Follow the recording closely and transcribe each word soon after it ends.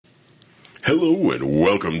Hello and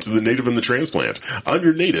welcome to the Native and the Transplant. I'm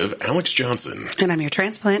your native, Alex Johnson. And I'm your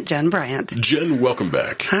transplant, Jen Bryant. Jen, welcome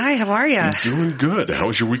back. Hi, how are you? Doing good. How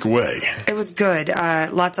was your week away? It was good.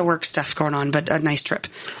 Lots of work stuff going on, but a nice trip.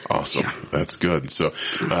 Awesome. Yeah. That's good. So,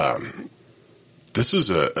 this is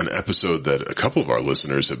an episode that a couple of our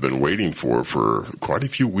listeners have been waiting for quite a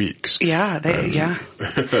few weeks. Yeah,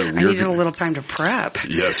 I needed a little time to prep.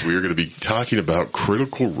 Yes, we are going to be talking about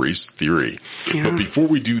critical race theory. Yeah. But before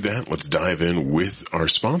we do that, let's dive in with our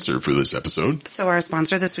sponsor for this episode. So our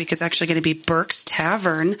sponsor this week is actually going to be Burke's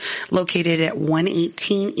Tavern, located at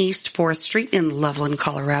 118 East 4th Street in Loveland,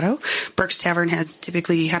 Colorado. Burke's Tavern has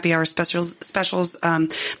typically happy hour specials.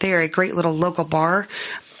 They are a great little local bar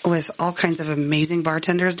with all kinds of amazing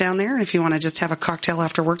bartenders down there. And if you want to just have a cocktail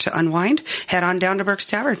after work to unwind, head on down to Burke's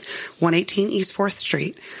Tavern, 118 East 4th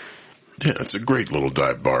Street. Yeah, it's a great little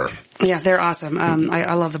dive bar. Yeah, they're awesome.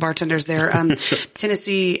 I love the bartenders there.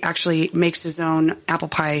 Tennessee actually makes his own apple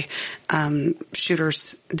pie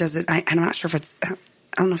shooters. Does it? I'm not sure if it's...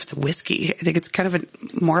 I don't know if it's a whiskey. I think it's kind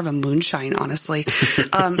of more of a moonshine, honestly.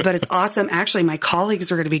 But it's awesome. Actually, my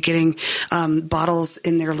colleagues are going to be getting bottles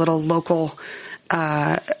in their little local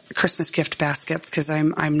Christmas gift baskets because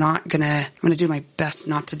I'm going to do my best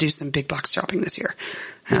not to do some big box shopping this year.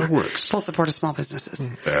 That works. Full support of small businesses.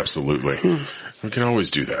 Absolutely. We can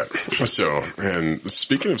always do that. So, and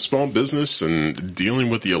speaking of small business and dealing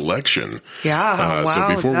with the election. Yeah.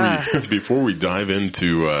 Wow. So before we dive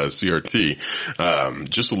into CRT,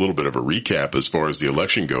 just a little bit of a recap as far as the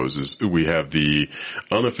election goes is we have the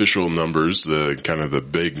unofficial numbers, the kind of the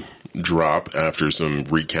big drop after some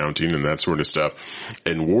recounting and that sort of stuff.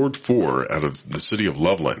 And Ward 4 out of the city of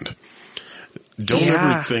Loveland. Don't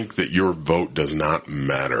ever think that your vote does not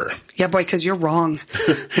matter. Yeah, boy, because you're wrong.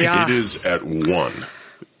 Yeah. It is at 1.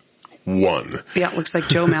 Yeah, it looks like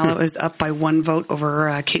Joe Mallow is up by 1 vote over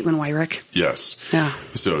Caitlin Wyrick. Yes. Yeah.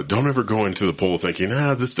 So don't ever go into the poll thinking,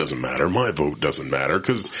 this doesn't matter. My vote doesn't matter,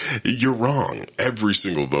 because you're wrong. Every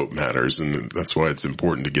single vote matters, and that's why it's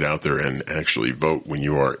important to get out there and actually vote when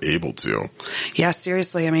you are able to. Yeah,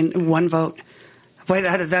 seriously. I mean, 1 vote. Boy,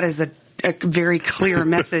 that is a very clear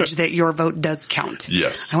message that your vote does count.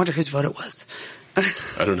 Yes. I wonder whose vote it was.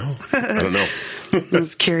 I don't know. I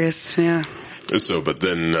was curious. Yeah. So, but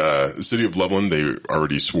then, City of Loveland, they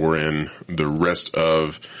already swore in the rest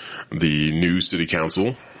of the new city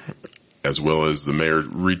council, as well as the mayor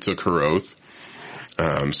retook her oath.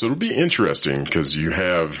 So it'll be interesting because you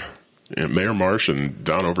have Mayor Marsh and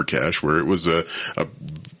Don Overcash, where it was a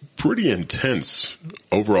pretty intense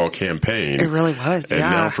overall campaign. It really was, And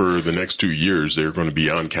now for the next 2 years, they're going to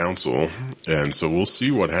be on council. And so we'll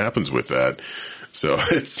see what happens with that. So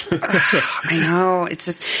it's... I know. It's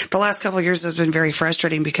just, the last couple of years has been very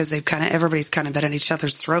frustrating because everybody's kind of been at each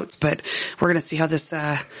other's throats, but we're going to see how this,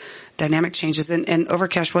 dynamic changes. And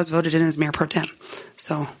Overcash was voted in as Mayor Pro Tem.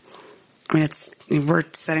 So, I mean, we're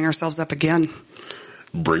setting ourselves up again.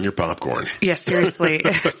 Bring your popcorn. Yeah, seriously.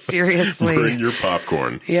 Seriously. Bring your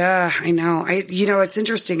popcorn. Yeah, I know. It's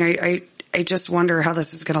interesting. I just wonder how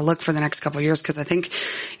this is going to look for the next couple of years because I think,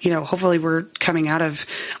 hopefully we're coming out of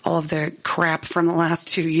all of the crap from the last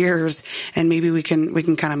 2 years and maybe we can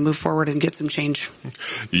kind of move forward and get some change.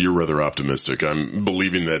 You're rather optimistic. I'm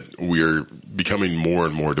believing that we're becoming more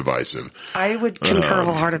and more divisive. I would concur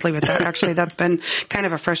wholeheartedly with that. Actually, that's been kind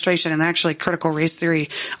of a frustration, and actually critical race theory,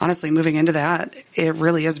 honestly, moving into that, it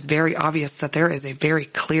really is very obvious that there is a very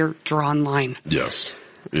clear drawn line. Yes.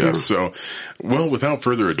 Yes. So, well, without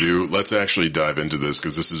further ado, let's actually dive into this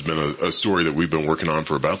because this has been a story that we've been working on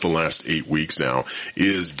for about the last 8 weeks now,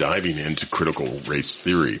 is diving into critical race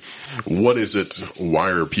theory. What is it?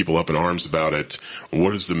 Why are people up in arms about it?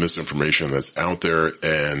 What is the misinformation that's out there?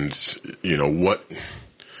 And,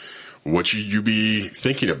 what should you be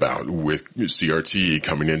thinking about with CRT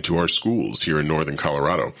coming into our schools here in northern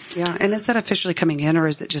Colorado? Yeah, and is that officially coming in, or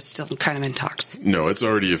is it just still kind of in talks? No, it's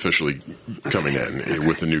already officially coming in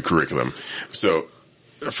with the new curriculum. So,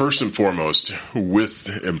 first and foremost,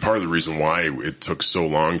 and part of the reason why it took so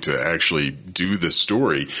long to actually do this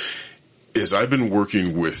story is I've been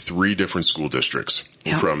working with 3 different school districts,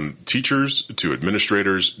 from teachers to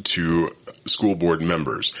administrators to school board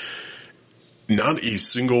members. Not a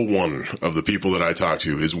single one of the people that I talk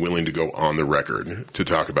to is willing to go on the record to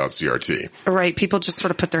talk about CRT. Right. People just sort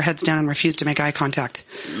of put their heads down and refuse to make eye contact.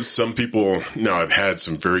 Some people, now I've had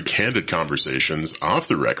some very candid conversations off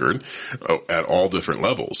the record at all different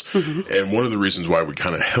levels. Mm-hmm. And one of the reasons why we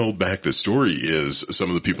kind of held back the story is some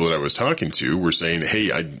of the people that I was talking to were saying,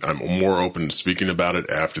 hey, I'm more open to speaking about it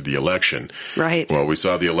after the election. Right. Well, we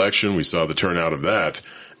saw the election. We saw the turnout of that.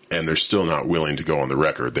 and they're still not willing to go on the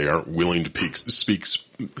record. They aren't willing to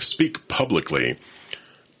speak publicly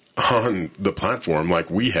on the platform like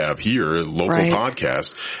we have here, a local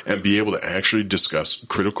podcast, and be able to actually discuss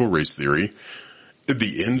critical race theory,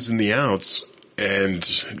 the ins and the outs,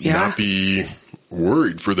 and not be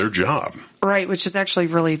worried for their job. Right, which is actually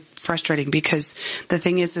really frustrating, because the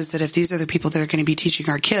thing is that if these are the people that are going to be teaching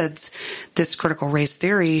our kids this critical race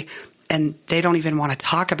theory and they don't even want to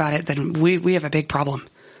talk about it, then we have a big problem.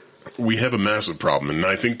 We have a massive problem, and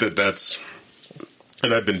I think that's,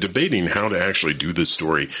 and I've been debating how to actually do this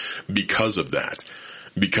story because of that.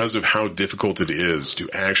 Because of how difficult it is to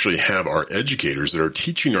actually have our educators that are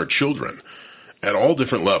teaching our children at all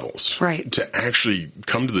different levels to actually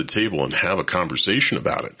come to the table and have a conversation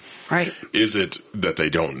about it. Right. Is it that they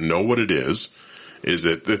don't know what it is? Is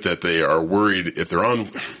it that they are worried if they're on...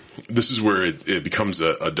 This is where it becomes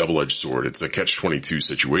a double-edged sword. It's a catch-22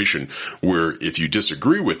 situation where if you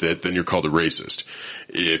disagree with it, then you're called a racist.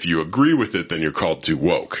 If you agree with it, then you're called too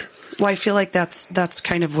woke. Well, I feel like that's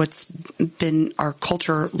kind of what's been our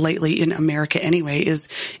culture lately in America anyway, is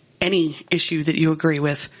any issue that you agree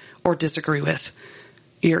with or disagree with,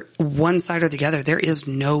 you're one side or the other. There is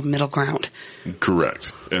no middle ground.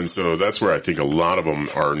 Correct. And so that's where I think a lot of them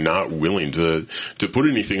are not willing to put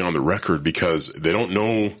anything on the record because they don't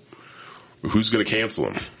know who's going to cancel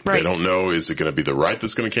them. Right. They don't know, is it going to be the right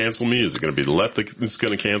that's going to cancel me? Is it going to be the left that's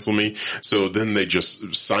going to cancel me? So then they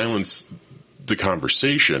just silence the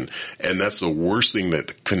conversation, and that's the worst thing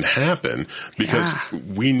that can happen, because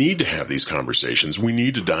we need to have these conversations. We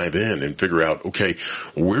need to dive in and figure out, okay,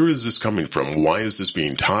 where is this coming from? Why is this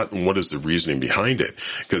being taught, and what is the reasoning behind it?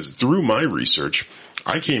 Because through my research,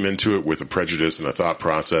 I came into it with a prejudice and a thought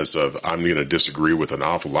process of I'm going to disagree with an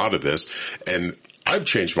awful lot of this, and I've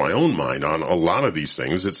changed my own mind on a lot of these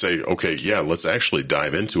things that say, okay, let's actually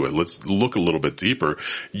dive into it. Let's look a little bit deeper.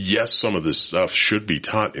 Yes, some of this stuff should be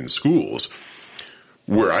taught in schools,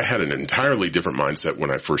 where I had an entirely different mindset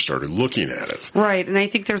when I first started looking at it. Right. And I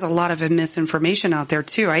think there's a lot of misinformation out there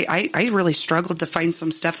too. I really struggled to find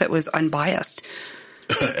some stuff that was unbiased.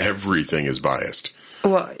 Everything is biased.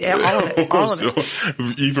 Well, yeah, all of it.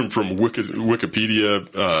 Even from Wikipedia,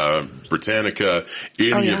 Britannica,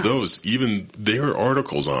 any of those, even their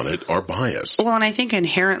articles on it are biased. Well, and I think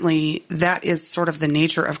inherently that is sort of the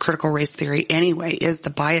nature of critical race theory anyway, is the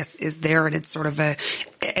bias is there, and it's sort of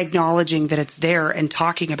acknowledging that it's there and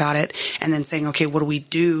talking about it, and then saying, okay, what do we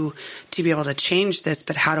do to be able to change this,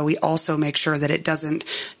 but how do we also make sure that it doesn't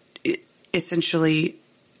essentially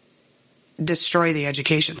destroy the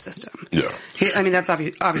education system. Yeah. I mean, that's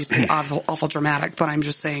obviously awful dramatic, but I'm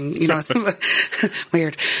just saying, it's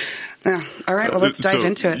weird. All right, well, let's dive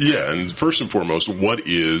into it. Yeah, and first and foremost, what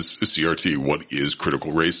is CRT? What is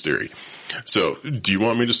critical race theory? So, do you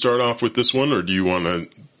want me to start off with this one, or do you want to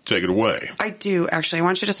take it away? I do, actually. I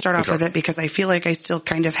want you to start off with it, because I feel like I still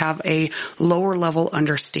kind of have a lower level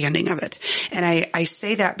understanding of it. And I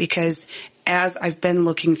say that because as I've been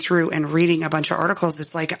looking through and reading a bunch of articles,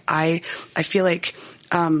 it's like I feel like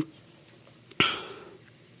you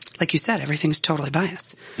said, everything's totally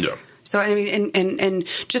biased. Yeah. So, I mean, and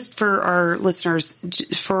just for our listeners,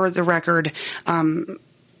 for the record, we're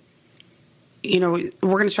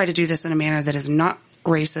going to try to do this in a manner that is not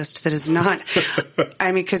racist, that is not,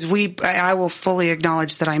 I mean, because I will fully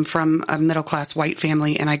acknowledge that I'm from a middle-class white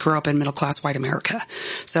family, and I grew up in middle-class white America.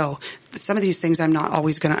 So some of these things I'm not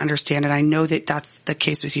always going to understand, and I know that that's the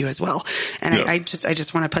case with you as well. And I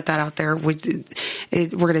just want to put that out there. We're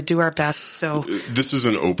going to do our best. So this is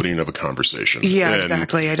an opening of a conversation. Yeah,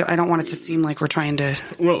 exactly. I don't want it to seem like we're trying to.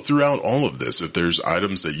 Well, throughout all of this, if there's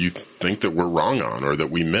items that you think that we're wrong on, or that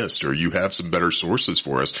we missed, or you have some better sources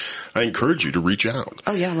for us, I encourage you to reach out.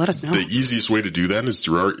 Oh yeah, let us know. The easiest way to do that is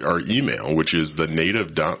through our email, which is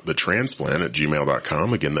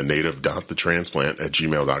thenative.thetransplant@gmail.com. Again,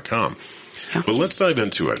 thenative.thetransplant@gmail.com. Yeah. But let's dive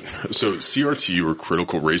into it. So CRT, or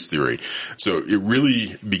critical race theory. So it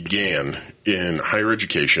really began in higher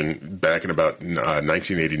education back in about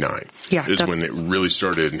 1989. Yeah, is when it really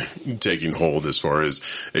started taking hold as far as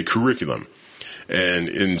a curriculum.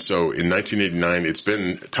 And so in 1989, it's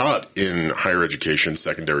been taught in higher education,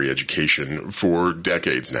 secondary education for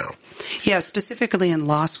decades now. Yeah, specifically in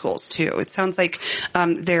law schools too. It sounds like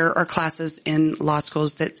there are classes in law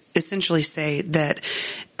schools that essentially say that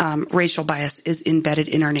racial bias is embedded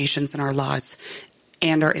in our nations and our laws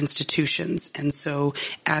and our institutions. And so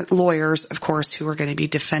lawyers, of course, who are going to be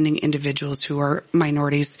defending individuals who are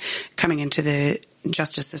minorities coming into the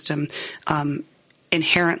justice system,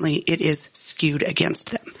 inherently it is skewed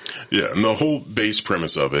against them. Yeah, and the whole base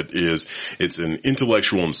premise of it is it's an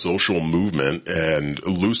intellectual and social movement and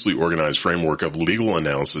loosely organized framework of legal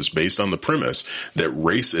analysis based on the premise that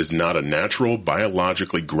race is not a natural,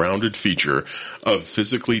 biologically grounded feature of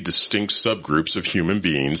physically distinct subgroups of human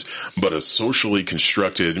beings, but a socially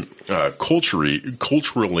constructed,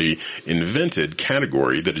 culturally invented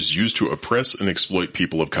category that is used to oppress and exploit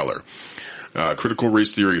people of color. Critical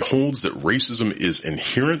race theory holds that racism is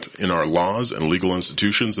inherent in our laws and legal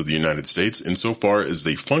institutions of the United States insofar as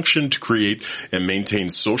they function to create and maintain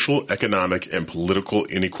social, economic, and political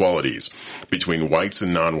inequalities between whites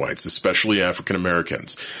and non-whites, especially African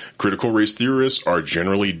Americans. Critical race theorists are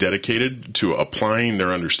generally dedicated to applying their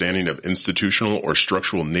understanding of institutional or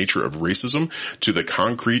structural nature of racism to the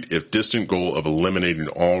concrete, if distant, goal of eliminating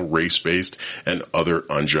all race-based and other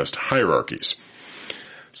unjust hierarchies.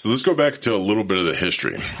 So let's go back to a little bit of the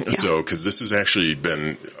history. Yeah. So, because this has actually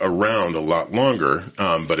been around a lot longer,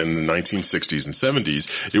 but in the 1960s and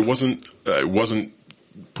 70s, it wasn't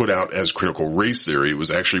put out as critical race theory. It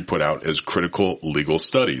was actually put out as critical legal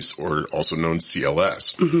studies, or also known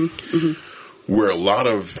CLS. Mm-hmm. Mm-hmm. Where a lot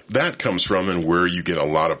of that comes from and where you get a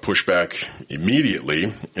lot of pushback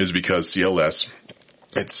immediately is because CLS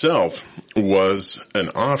itself was an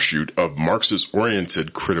offshoot of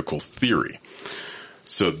Marxist-oriented critical theory.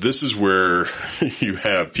 So this is where you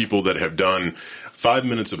have people that have done 5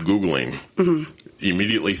 minutes of Googling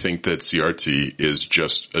immediately think that CRT is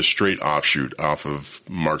just a straight offshoot off of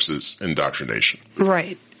Marxist indoctrination.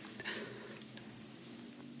 Right.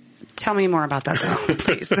 Tell me more about that, though,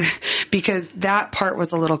 please. Because that part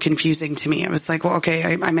was a little confusing to me. It was like, well, okay,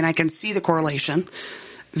 I mean, I can see the correlation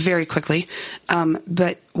very quickly,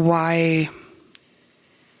 but why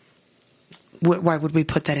would we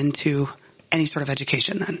put that into any sort of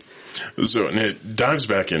education then? So, and it dives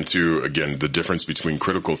back into, again, the difference between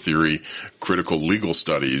critical theory, critical legal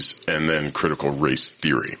studies, and then critical race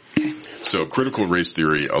theory. Okay. So critical race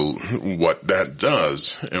theory, what that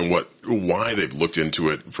does and why they've looked into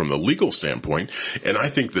it from the legal standpoint, and I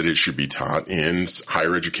think that it should be taught in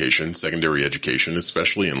higher education, secondary education,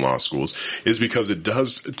 especially in law schools, is because it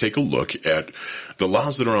does take a look at the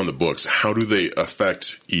laws that are on the books. How do they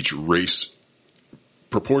affect each race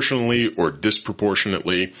proportionally or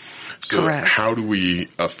disproportionately? So Correct. How do we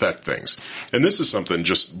affect things? And this is something,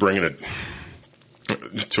 just bringing it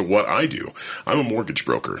to what I do. I'm a mortgage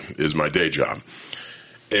broker is my day job.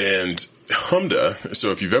 And HMDA,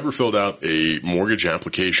 so if you've ever filled out a mortgage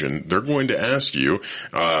application, they're going to ask you,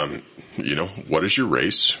 what is your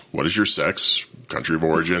race? What is your sex? Country of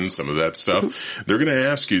origin? Some of that stuff. They're going to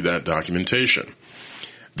ask you that documentation.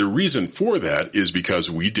 The reason for that is because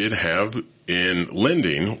we did have in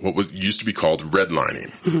lending what used to be called redlining.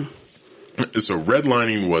 Mm-hmm. So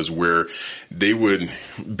redlining was where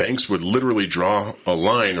banks would literally draw a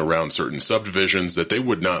line around certain subdivisions that they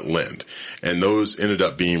would not lend. And those ended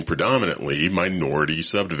up being predominantly minority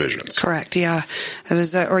subdivisions. Correct. Yeah. It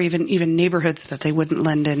was, or even neighborhoods that they wouldn't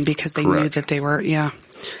lend in because they Correct. Knew that they were, yeah.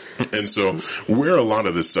 And so where a lot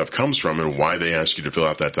of this stuff comes from and why they ask you to fill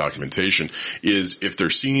out that documentation is if they're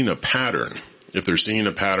seeing a pattern. If they're seeing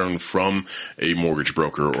a pattern from a mortgage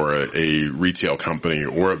broker or a retail company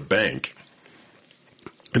or a bank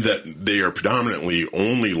that they are predominantly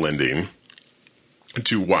only lending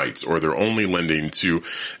to whites or they're only lending to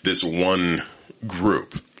this one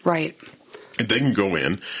group. Right. They can go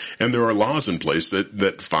in and there are laws in place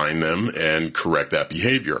that fine them and correct that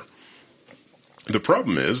behavior. The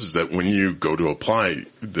problem is that when you go to apply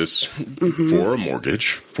this for a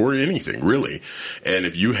mortgage, for anything really, and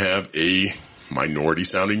if you have a minority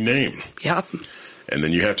sounding name, yep, and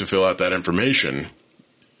then you have to fill out that information,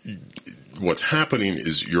 what's happening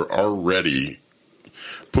is you're already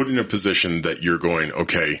put in a position that you're going,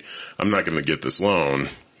 okay, I'm not going to get this loan.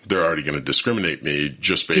 They're already going to discriminate me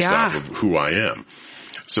just based off of who I am.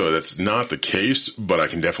 So that's not the case, but I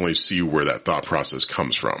can definitely see where that thought process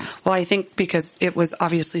comes from. Well, I think because it was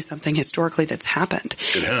obviously something historically that's happened.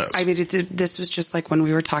 It has. I mean, this was just like when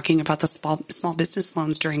we were talking about the small business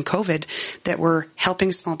loans during COVID that were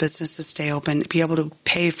helping small businesses stay open, be able to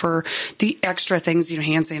pay for the extra things,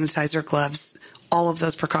 hand sanitizer, gloves, all of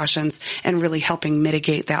those precautions, and really helping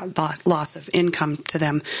mitigate that loss of income to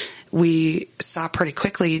them. We saw pretty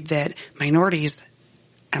quickly that minorities,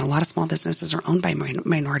 and a lot of small businesses are owned by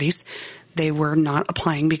minorities, they were not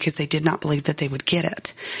applying because they did not believe that they would get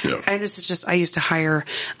it. Yeah. And this is just, I used to hire,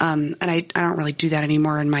 and I don't really do that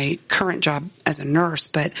anymore in my current job as a nurse,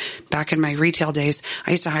 but back in my retail days,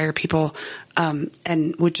 I used to hire people,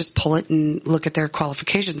 and would just pull it and look at their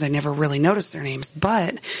qualifications. I never really noticed their names,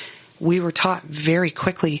 but we were taught very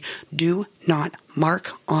quickly, do not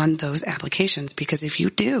mark on those applications, because if you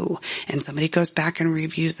do, and somebody goes back and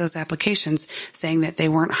reviews those applications saying that they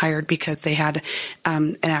weren't hired because they had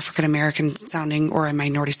an African American sounding or a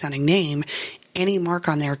minority sounding name, any mark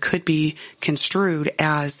on there could be construed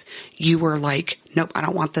as you were like, nope, I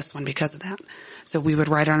don't want this one because of that. So we would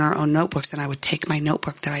write on our own notebooks, and I would take my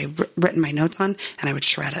notebook that I had written my notes on, and I would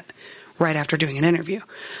shred it right after doing an interview.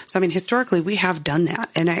 So, I mean, historically, we have done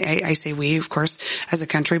that. And I say we, of course, as a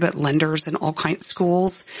country, but lenders and all kinds of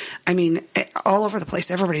schools. I mean, all over the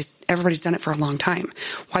place. Everybody's done it for a long time.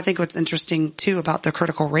 Well, I think what's interesting, too, about the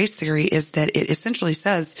critical race theory is that it essentially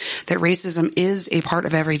says that racism is a part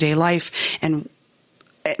of everyday life, and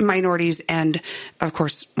minorities and, of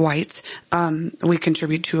course, whites, we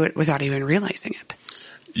contribute to it without even realizing it.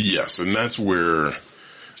 Yes, and that's where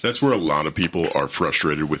a lot of people are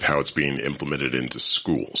frustrated with how it's being implemented into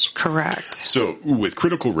schools. Correct. So with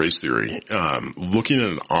critical race theory, looking at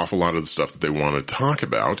an awful lot of the stuff that they want to talk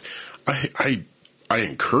about, I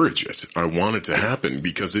encourage it. I want it to happen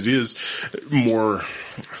because it is more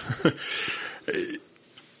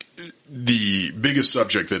the biggest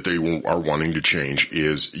subject that they are wanting to change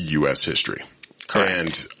is U.S. history. Correct.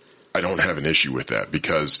 And I don't have an issue with that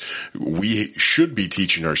because we should be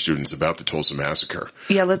teaching our students about the Tulsa Massacre.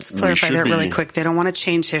 Yeah, let's clarify that really quick. They don't want to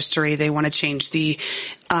change history. They want to change the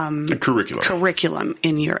curriculum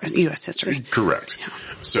in U.S. history. Correct. Yeah.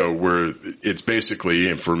 So it's basically,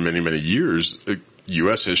 and for many, many years,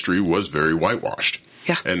 U.S. history was very whitewashed.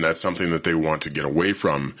 Yeah. And that's something that they want to get away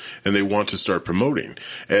from, and they want to start promoting.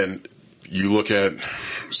 And you look at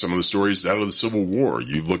some of the stories out of the Civil War.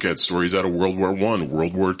 You look at stories out of World War I,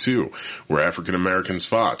 World War II, where African Americans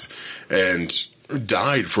fought and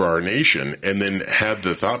died for our nation, and then had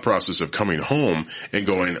the thought process of coming home and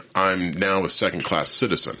going, I'm now a second-class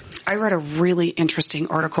citizen. I read a really interesting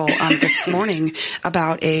article this morning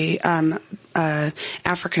about a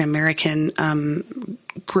African American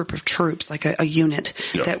group of troops, like a unit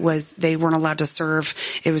that they weren't allowed to serve.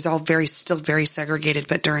 It was all still very segregated,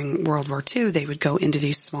 but during World War II, they would go into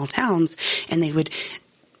these small towns and they would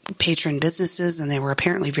patron businesses, and they were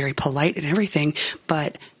apparently very polite and everything,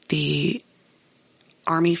 but the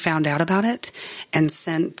Army found out about it and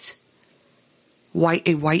sent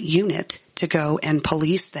a white unit to go and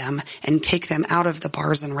police them and take them out of the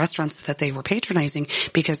bars and restaurants that they were patronizing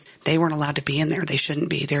because they weren't allowed to be in there. They shouldn't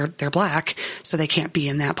be. They're black, so they can't be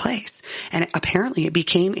in that place. And apparently it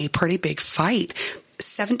became a pretty big fight.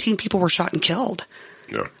 17 people were shot and killed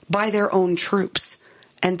by their own troops.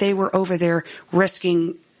 And they were over there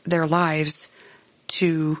risking their lives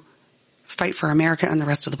to fight for America and the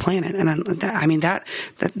rest of the planet. And I mean, that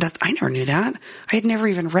I never knew that. I had never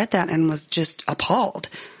even read that and was just appalled.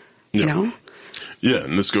 You know? Yeah,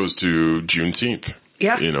 and this goes to Juneteenth.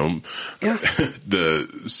 Yeah. You know? Yeah. The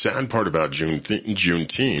sad part about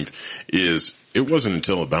Juneteenth is it wasn't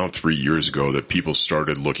until about 3 years ago that people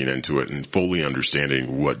started looking into it and fully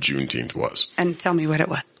understanding what Juneteenth was. And tell me what it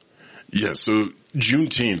was. Yeah, so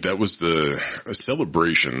Juneteenth, that was a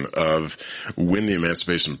celebration of when the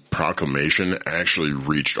Emancipation Proclamation actually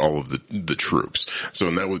reached all of the troops. So,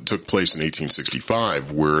 and that took place in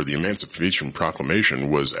 1865, where the Emancipation Proclamation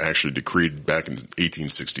was actually decreed back in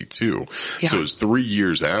 1862. Yeah. So it was 3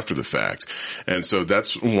 years after the fact. And so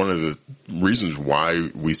that's one of the reasons why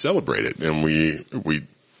we celebrate it. And we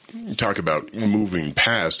talk about moving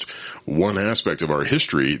past one aspect of our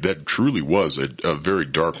history that truly was a very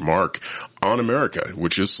dark mark on America,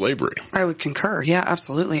 which is slavery. I would concur. Yeah,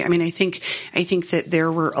 absolutely. I mean, I think that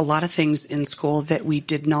there were a lot of things in school that we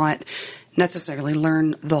did not necessarily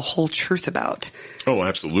learn the whole truth about. Oh,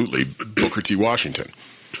 absolutely. Booker T. Washington.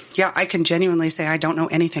 Yeah, I can genuinely say I don't know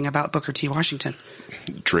anything about Booker T. Washington.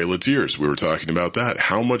 Trail of Tears. We were talking about that.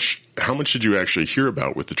 How much did you actually hear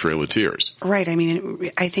about with the Trail of Tears? Right. I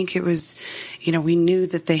mean, I think it was, we knew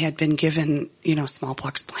that they had been given,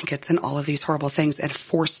 smallpox blankets and all of these horrible things and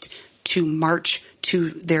forced to march to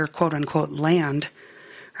their quote unquote land,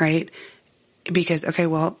 right? Because, okay,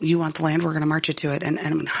 well, you want the land, we're going to march you to it.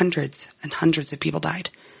 And hundreds and hundreds of people died.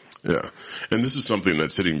 Yeah. And this is something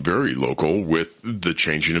that's hitting very local with the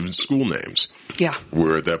changing of school names. Yeah.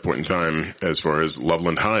 We're at that point in time, as far as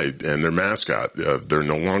Loveland High and their mascot, they're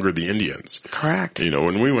no longer the Indians. Correct.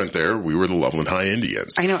 When we went there, we were the Loveland High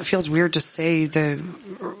Indians. I know, it feels weird to say the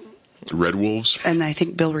Red Wolves. And I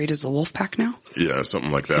think Bill Reed is the Wolf Pack now. Yeah,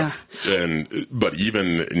 something like that. Yeah. But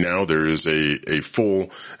even now there is a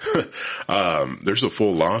full, there's a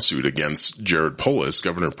full lawsuit against Jared Polis,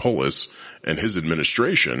 Governor Polis, and his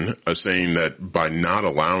administration, saying that by not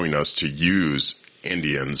allowing us to use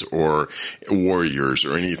Indians or warriors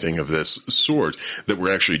or anything of this sort, that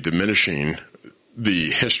we're actually diminishing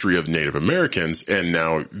the history of Native Americans, and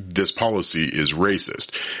now this policy is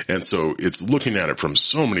racist. And so it's looking at it from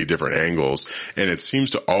so many different angles, and it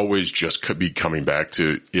seems to always just be coming back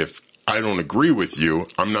to, if I don't agree with you,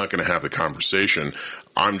 I'm not going to have the conversation.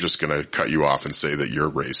 I'm just going to cut you off and say that you're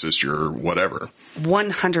racist, you're whatever.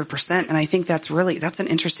 100%. And I think that's an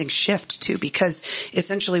interesting shift too, because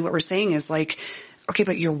essentially what we're saying is like, okay,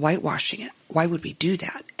 but you're whitewashing it. Why would we do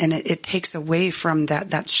that? And it takes away from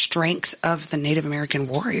that strength of the Native American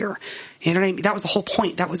warrior. You know what I mean? That was the whole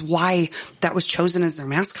point. That was why that was chosen as their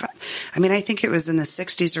mascot. I mean, I think it was in the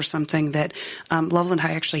 60s or something that Loveland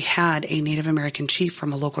High actually had a Native American chief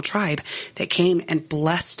from a local tribe that came and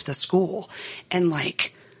blessed the school. And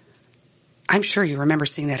like, I'm sure you remember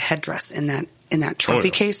seeing that headdress in that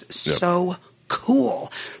trophy case. Yep. So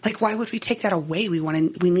cool. Like, why would we take that away?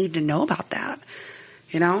 We need to know about that.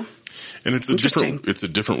 You know? And it's a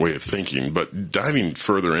different way of thinking, but diving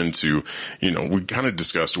further into, we kind of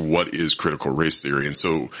discussed what is critical race theory. And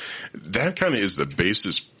so that kind of is the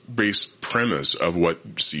base premise of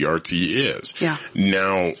what CRT is. Yeah.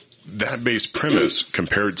 Now, that base premise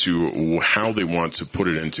compared to how they want to put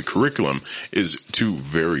it into curriculum is two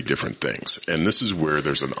very different things. And this is where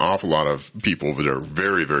there's an awful lot of people that are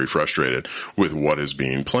very, very frustrated with what is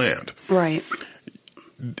being planned. Right.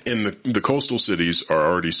 In the coastal cities are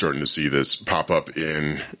already starting to see this pop up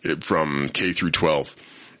from K through 12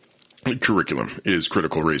 curriculum is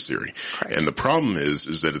critical race theory. Correct. And the problem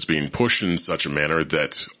is that it's being pushed in such a manner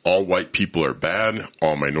that all white people are bad,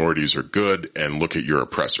 all minorities are good, and look at your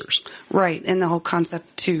oppressors. Right. And the whole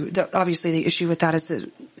concept too, obviously the issue with that is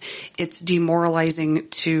that it's demoralizing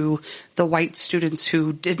to the white students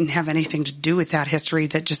who didn't have anything to do with that history,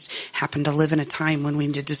 that just happened to live in a time when we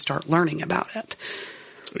needed to start learning about it.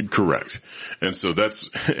 Correct. And so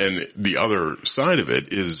and the other side of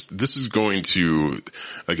it is this is going to,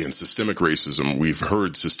 again, systemic racism. We've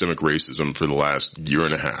heard systemic racism for the last year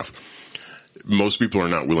and a half. Most people are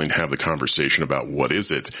not willing to have the conversation about what is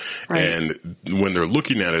it. Right. And when they're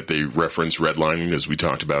looking at it, they reference redlining, as we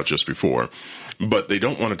talked about just before, but they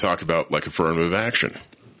don't want to talk about like affirmative action.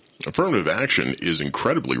 Affirmative action is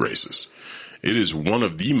incredibly racist. It is one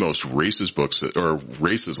of the most racist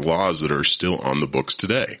racist laws that are still on the books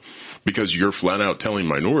today, because you're flat out telling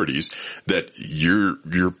minorities that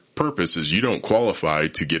your purpose is you don't qualify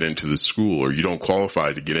to get into this school, or you don't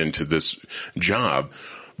qualify to get into this job,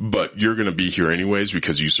 but you're going to be here anyways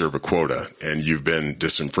because you serve a quota and you've been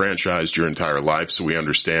disenfranchised your entire life. So we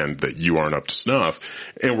understand that you aren't up to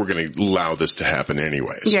snuff, and we're going to allow this to happen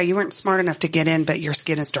anyways. Yeah, you weren't smart enough to get in, but your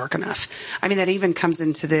skin is dark enough. I mean, that even comes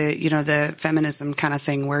into the feminism kind of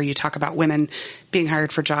thing where you talk about women being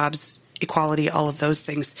hired for jobs, equality, all of those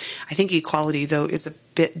things. I think equality, though, is a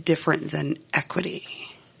bit different than equity.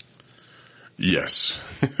 Yes.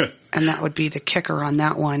 And that would be the kicker on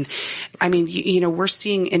that one. I mean, we're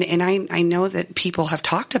seeing, and I know that people have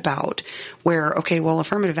talked about where, okay, well,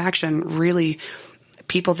 affirmative action really,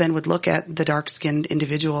 people then would look at the dark-skinned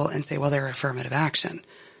individual and say, well, they're affirmative action.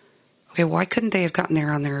 Okay, why couldn't they have gotten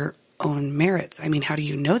there on their own merits? I mean, how do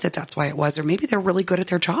you know that that's why it was? Or maybe they're really good at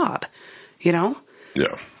their job, Yeah.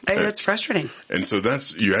 That's frustrating. And so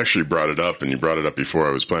you actually brought it up, and you brought it up before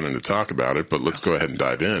I was planning to talk about it, but let's go ahead and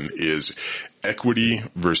dive in, is equity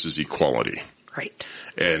versus equality. Right.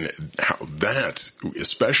 And how that,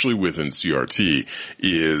 especially within CRT,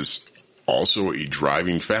 is also a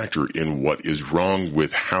driving factor in what is wrong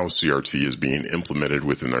with how CRT is being implemented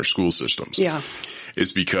within our school systems. Yeah.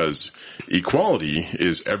 It's because equality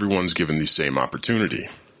is everyone's given the same opportunity.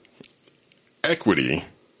 Equity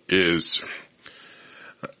is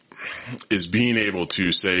being able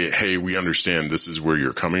to say, hey, we understand this is where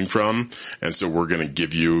you're coming from, and so we're going to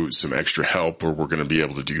give you some extra help, or we're going to be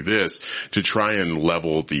able to do this to try and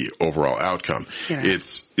level the overall outcome. Yeah.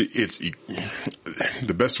 It's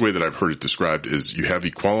the best way that I've heard it described is you have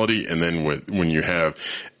equality, and then when you have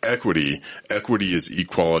equity is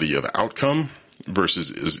equality of outcome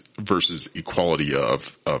versus equality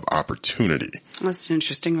of opportunity. That's an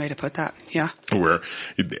interesting way to put that. Yeah. Where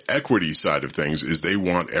the equity side of things is they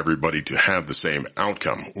want everybody to have the same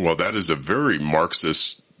outcome. Well, that is a very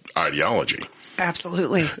Marxist ideology.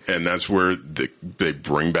 Absolutely. And that's where they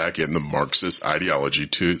bring back in the Marxist ideology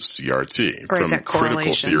to CRT, right, from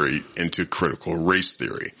critical theory into critical race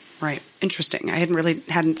theory. Right. Interesting. I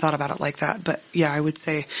hadn't thought about it like that. But yeah, I would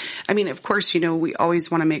say, I mean, of course, we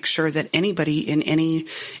always want to make sure that anybody in any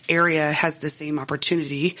area has the same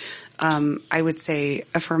opportunity. I would say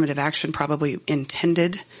affirmative action probably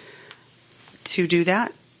intended to do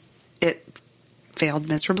that. It failed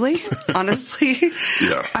miserably, honestly.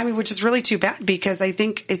 Yeah. I mean, which is really too bad, because I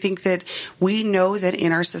think that we know that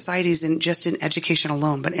in our societies, and just in education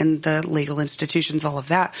alone, but in the legal institutions, all of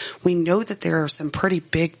that, we know that there are some pretty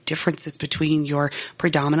big differences between your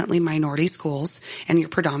predominantly minority schools and your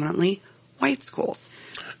predominantly white schools.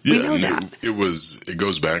 Yeah, we know that. It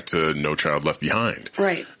goes back to No Child Left Behind.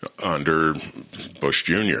 Right. Under Bush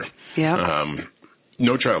Jr. Yeah.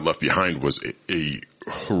 No Child Left Behind was a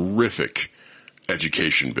horrific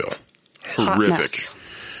education bill. Horrific.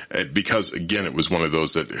 Because again, it was one of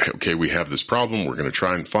those that, okay, we have this problem. We're going to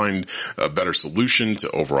try and find a better solution to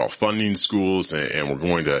overall funding schools. And we're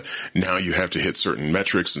going to, now you have to hit certain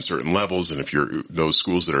metrics and certain levels. And if you're those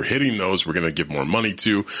schools that are hitting those, we're going to give more money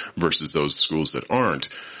to versus those schools that aren't.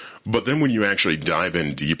 But then when you actually dive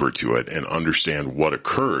in deeper to it and understand what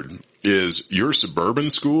occurred is your suburban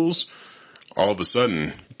schools all of a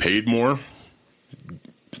sudden paid more,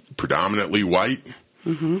 predominantly white,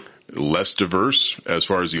 less diverse as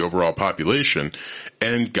far as the overall population,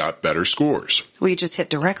 and got better scores. We just hit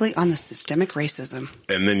directly on the systemic racism.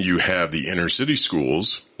 And then you have the inner city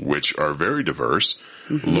schools, which are very diverse,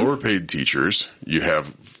 lower paid teachers. You have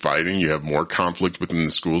fighting, you have more conflict within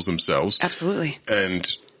the schools themselves. Absolutely. And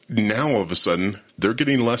now all of a sudden they're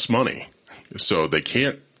getting less money. So they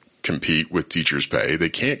can't compete with teachers' pay. They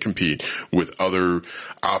can't compete with other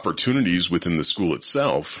opportunities within the school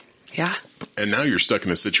itself. Yeah. And now you're stuck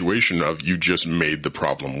in a situation of you just made the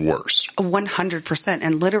problem worse. 100%.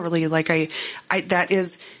 And literally, like that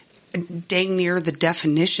is dang near the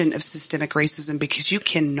definition of systemic racism, because you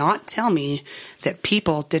cannot tell me that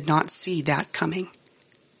people did not see that coming.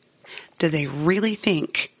 Did they really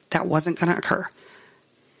think that wasn't going to occur?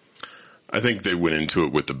 I think they went into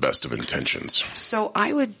it with the best of intentions. So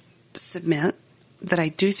I would submit that I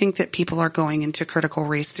do think that people are going into critical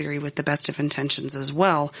race theory with the best of intentions as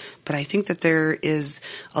well, but I think that there is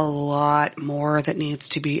a lot more that needs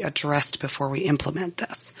to be addressed before we implement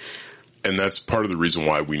this. And that's part of the reason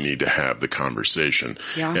why we need to have the conversation.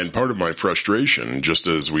 Yeah. And part of my frustration, just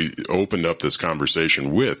as we opened up this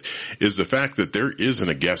conversation with, is the fact that there isn't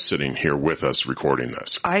a guest sitting here with us recording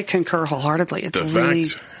this. I concur wholeheartedly. It's really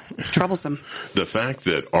troublesome. The fact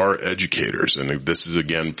that our educators, and this is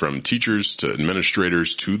again from teachers to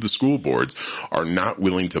administrators to the school boards, are not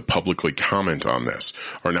willing to publicly comment on this,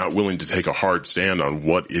 are not willing to take a hard stand on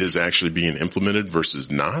what is actually being implemented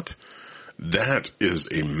versus not. That is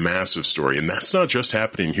a massive story. And that's not just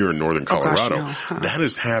happening here in Northern Colorado. Oh, gosh, no. That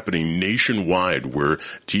is happening nationwide, where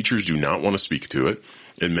teachers do not want to speak to it.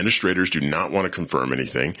 Administrators do not want to confirm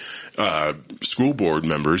anything. School board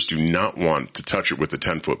members do not want to touch it with a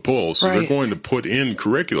 10-foot pole. So they're going to put in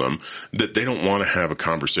curriculum that they don't want to have a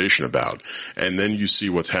conversation about. And then you see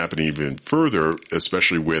what's happening even further,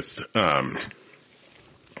 especially with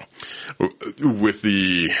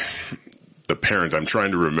the parent. I'm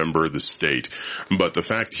trying to remember the state, but the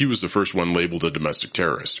fact he was the first one labeled a domestic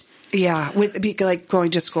terrorist. Yeah, like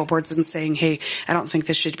going to school boards and saying, hey, I don't think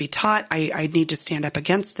this should be taught. I need to stand up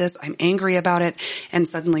against this. I'm angry about it. And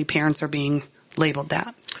suddenly parents are being labeled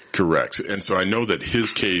that. Correct. And so I know that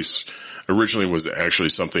his case originally was actually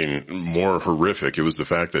something more horrific. It was the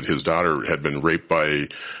fact that his daughter had been raped by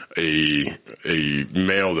a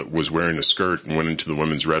male that was wearing a skirt and went into the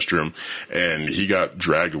women's restroom, and he got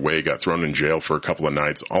dragged away, got thrown in jail for a couple of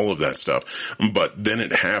nights, all of that stuff. But then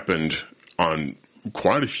it happened on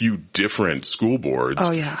quite a few different school boards.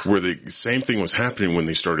 Oh, yeah. Where the same thing was happening when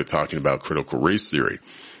they started talking about critical race theory.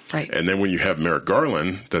 Right. And then when you have Merrick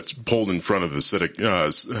Garland that's pulled in front of the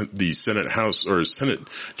Senate House or Senate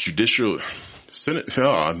Judicial Senate,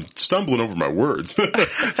 I'm stumbling over my words,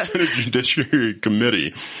 Senate Judiciary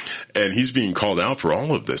Committee, and he's being called out for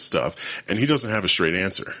all of this stuff, and he doesn't have a straight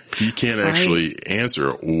answer. He can't actually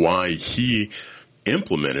answer why he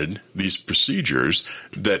implemented these procedures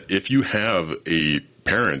that if you have a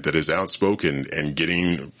parent that is outspoken and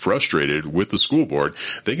getting frustrated with the school board,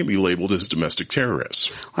 they can be labeled as domestic terrorists.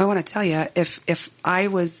 Well, I want to tell you, if I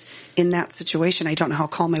was in that situation, I don't know how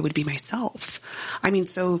calm I would be myself. I mean,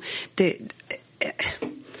 so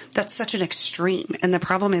that's such an extreme. And the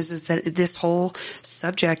problem is that this whole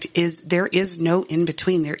subject there is no in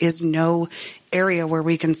between. There is no area where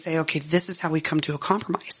we can say, okay, this is how we come to a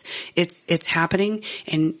compromise. It's happening,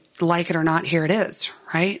 and like it or not, here it is,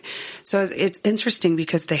 right? So it's interesting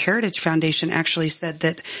because the Heritage Foundation actually said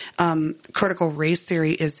that critical race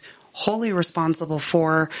theory is wholly responsible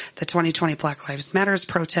for the 2020 Black Lives Matters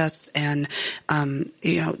protests and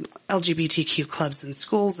LGBTQ clubs in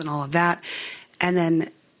schools and all of that. And then,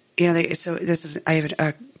 I have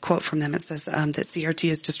a quote from them. It says that CRT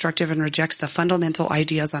is destructive and rejects the fundamental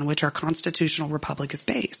ideas on which our constitutional republic is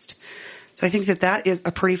based. So I think that is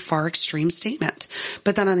a pretty far extreme statement.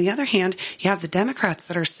 But then on the other hand, you have the Democrats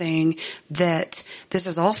that are saying that this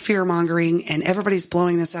is all fear mongering and everybody's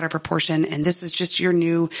blowing this out of proportion and this is just your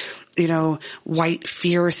new, white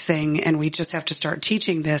fear thing and we just have to start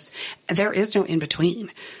teaching this. There is no in between,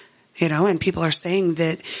 and people are saying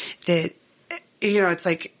that, it's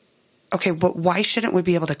like, okay, but why shouldn't we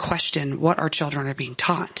be able to question what our children are being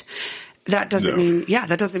taught? That doesn't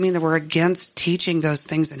mean that we're against teaching those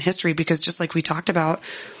things in history, because just like we talked about,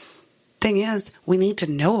 thing is, we need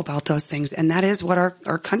to know about those things, and that is what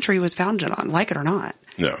our country was founded on, like it or not.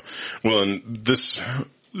 Yeah. Well, and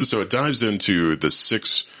so it dives into the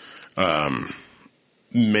 6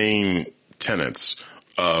 main tenets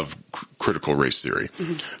of critical race theory.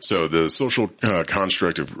 Mm-hmm. So the social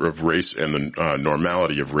construct of race and the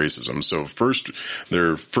normality of racism. So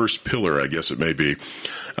their first pillar, I guess it may be,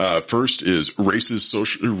 first is race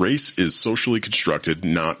is socially constructed,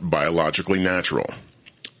 not biologically natural.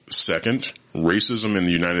 Second, racism in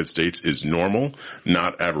the United States is normal,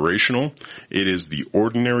 not aberrational. It is the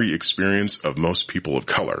ordinary experience of most people of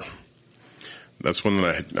color. That's one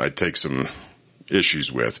that I take some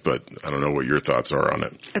issues with, but I don't know what your thoughts are on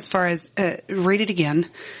it. As far as, read it again.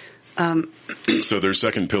 So their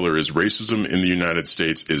second pillar is racism in the United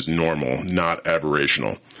States is normal, not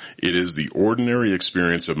aberrational. It is the ordinary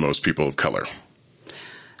experience of most people of color.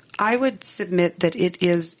 I would submit that it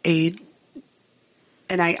is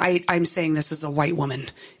and I'm saying this as a white woman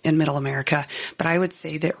in middle America, but I would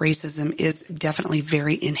say that racism is definitely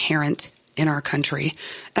very inherent in our country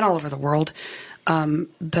and all over the world.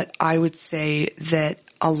 But I would say that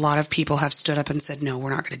a lot of people have stood up and said, no, we're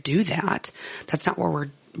not going to do that. That's not what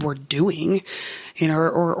we're doing,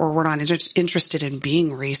 or we're not interested in being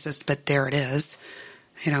racist, but there it is,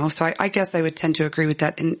 so I guess I would tend to agree with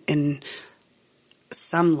that in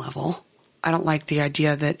some level. I don't like the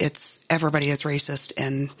idea that everybody is racist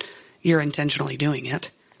and you're intentionally doing it.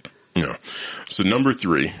 No. So number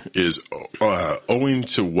 3 is owing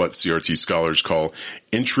to what CRT scholars call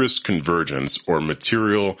interest convergence or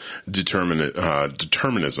material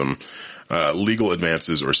determinism, legal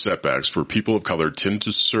advances or setbacks for people of color tend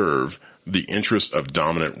to serve the interests of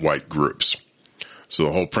dominant white groups. So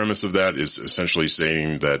the whole premise of that is essentially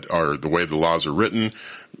saying that the way the laws are written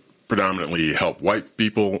predominantly help white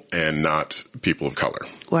people and not people of color.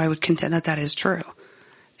 Well, I would contend that is true.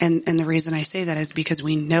 And the reason I say that is because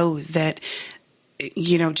we know that,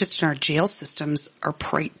 just in our jail systems are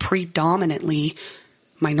predominantly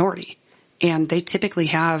minority. And they typically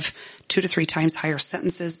have 2 to 3 times higher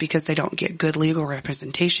sentences because they don't get good legal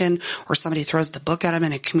representation, or somebody throws the book at them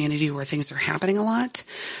in a community where things are happening a lot.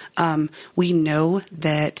 We know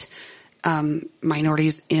that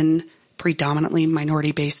minorities in predominantly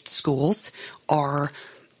minority-based schools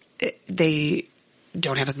they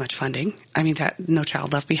don't have as much funding. I mean, that No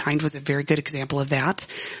Child Left Behind was a very good example of that.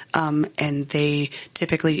 And they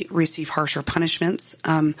typically receive harsher punishments.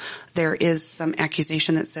 There is some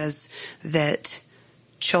accusation that says that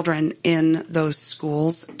children in those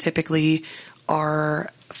schools typically are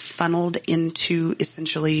funneled into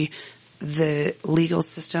essentially the legal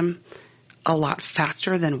system a lot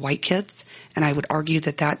faster than white kids. And I would argue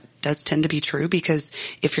that does tend to be true, because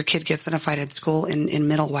if your kid gets in a fight at school in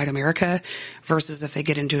middle white America versus if they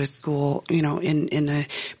get into a school, in a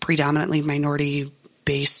predominantly minority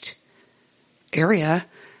based area,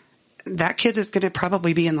 that kid is going to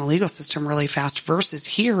probably be in the legal system really fast versus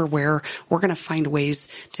here where we're going to find ways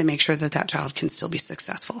to make sure that child can still be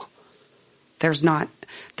successful. There's not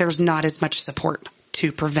as much support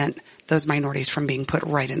to prevent those minorities from being put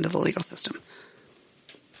right into the legal system.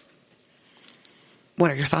 What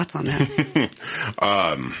are your thoughts on that?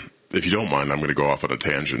 If you don't mind, I'm going to go off on a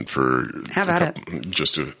tangent for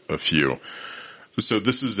just a few. So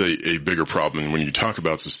this is a bigger problem. When you talk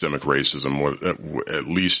about systemic racism, at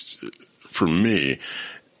least for me,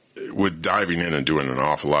 with diving in and doing an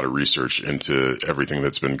awful lot of research into everything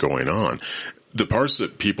that's been going on, the parts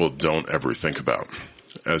that people don't ever think about,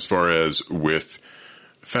 as far as with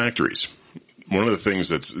factories. One of the things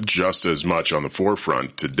that's just as much on the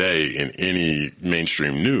forefront today in any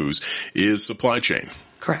mainstream news is supply chain.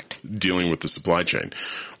 Correct. Dealing with the supply chain.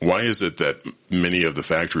 Why is it that many of the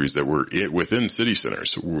factories that were within city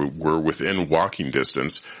centers, were within walking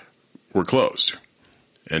distance, were closed?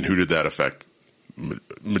 And who did that affect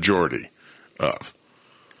majority of?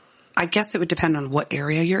 I guess it would depend on what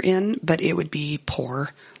area you're in, but it would be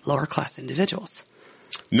poor, lower class individuals.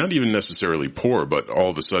 Not even necessarily poor, but all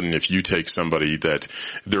of a sudden if you take somebody that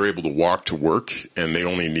they're able to walk to work and they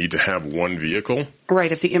only need to have one vehicle.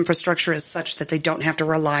 Right, if the infrastructure is such that they don't have to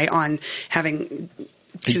rely on having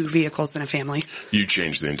two vehicles in a family. You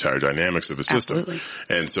change the entire dynamics of a system.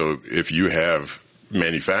 Absolutely. And so if you have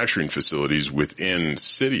manufacturing facilities within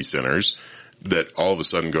city centers that all of a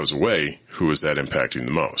sudden goes away, who is that impacting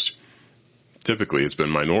the most? Typically, it's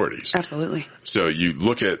been minorities. Absolutely. So you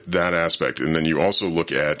look at that aspect, and then you also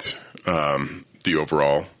look at the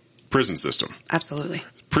overall prison system. Absolutely.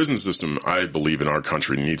 Prison system, I believe, in our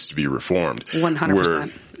country needs to be reformed. 100%. Where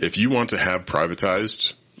if you want to have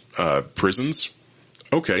privatized prisons,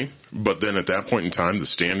 okay, but then at that point in time, the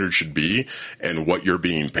standard should be, and what you're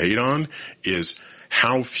being paid on is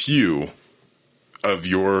how few of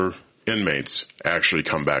your inmates actually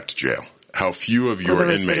come back to jail. How few of your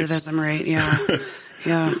inmates. Recidivism rate, yeah.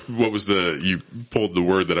 Yeah. What was you pulled the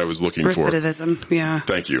word that I was looking for. Recidivism, yeah.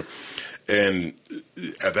 Thank you. And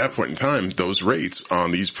at that point in time, those rates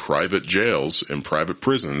on these private jails and private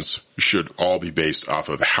prisons should all be based off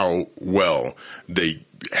of how well they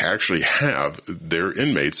actually have their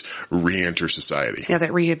inmates re-enter society. Yeah,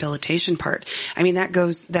 that rehabilitation part. I mean, that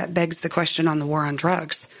begs the question on the war on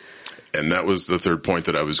drugs. And that was the third point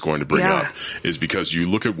that I was going to bring up, is because you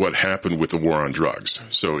look at what happened with the war on drugs.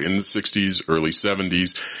 So in the 60s, early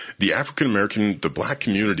 70s, the black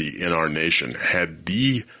community in our nation had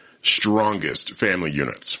the strongest family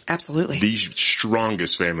units. Absolutely. The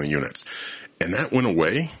strongest family units. And that went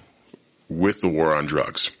away with the war on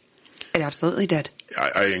drugs. It absolutely did.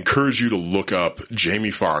 I encourage you to look up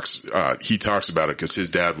Jamie Foxx. He talks about it because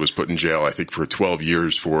his dad was put in jail, I think, for 12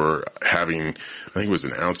 years for having, I think it was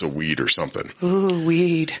an ounce of weed or something. Ooh,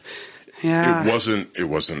 weed. Yeah. It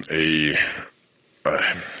wasn't a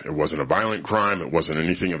violent crime. It wasn't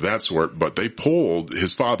anything of that sort, but they pulled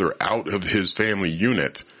his father out of his family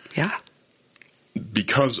unit. Yeah.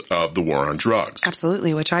 Because of the war on drugs.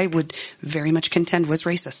 Absolutely, which I would very much contend was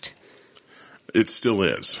racist. It still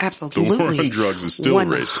is. Absolutely. The war on drugs is still 100%.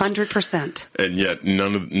 racist. 100%. And yet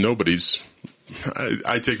nobody's,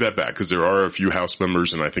 I take that back because there are a few House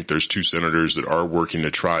members and I think there's 2 senators that are working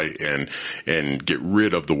to try and get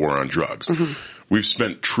rid of the war on drugs. Mm-hmm. We've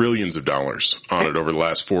spent trillions of dollars on it over the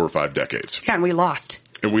last 4 or 5 decades. Yeah, and we lost.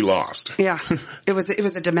 Yeah. It was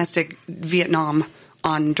a domestic Vietnam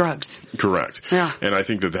on drugs. Correct. Yeah. And I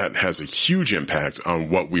think that has a huge impact on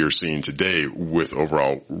what we are seeing today with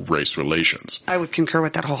overall race relations. I would concur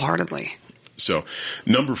with that wholeheartedly. So,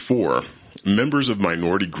 number 4, members of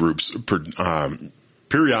minority groups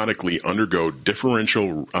periodically undergo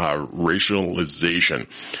differential racialization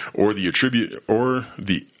or the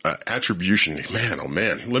attribution. Man, oh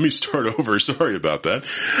man, let me start over. Sorry about that.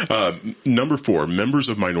 Number 4, members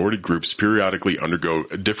of minority groups periodically undergo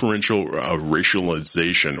differential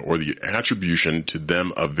racialization or the attribution to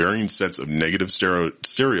them of varying sets of negative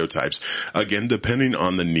stereotypes, again, depending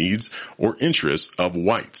on the needs or interests of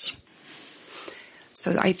whites.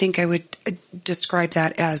 So I think I would describe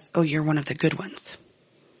that as, oh, you're one of the good ones.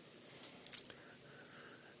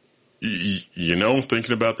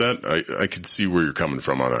 Thinking about that, I could see where you're coming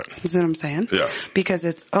from on that. Is that what I'm saying? Yeah. Because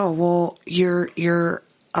it's, oh, well, you're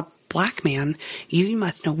a black man. You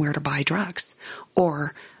must know where to buy drugs.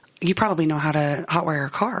 Or you probably know how to hotwire a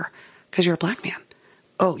car because you're a black man.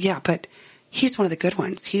 Oh, yeah, but he's one of the good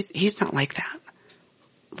ones. He's not like that.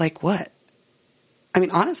 Like what? I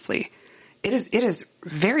mean, honestly, it is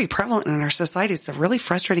very prevalent in our societies. The really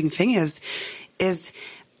frustrating thing is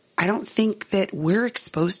I don't think that we're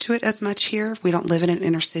exposed to it as much here. We don't live in an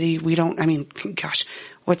inner city.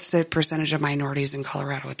 What's the percentage of minorities in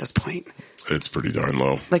Colorado at this point? It's pretty darn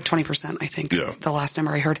low. Like 20%, I think, is the last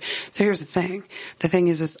number I heard. So here's the thing. The thing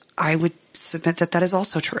is I would submit that is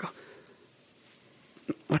also true.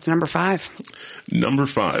 What's number 5? Number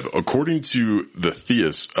 5, according to the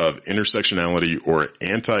theist of intersectionality or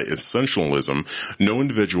anti-essentialism, no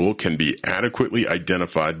individual can be adequately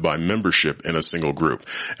identified by membership in a single group.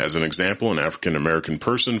 As an example, an African American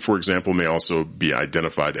person, for example, may also be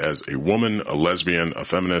identified as a woman, a lesbian, a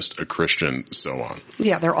feminist, a Christian, so on.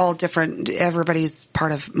 Yeah, they're all different. Everybody's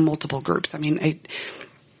part of multiple groups. I mean,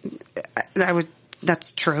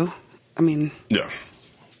 that's true. I mean. Yeah.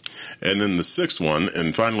 And then the 6th one,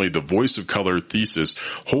 and finally, the voice of color thesis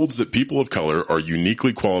holds that people of color are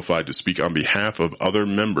uniquely qualified to speak on behalf of other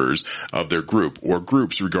members of their group or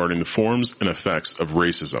groups regarding the forms and effects of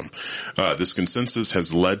racism. This consensus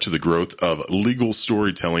has led to the growth of legal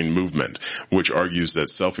storytelling movement, which argues that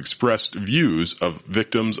self-expressed views of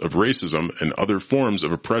victims of racism and other forms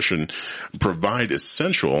of oppression provide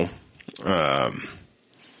essential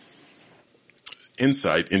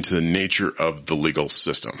insight into the nature of the legal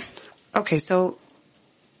system. Okay, so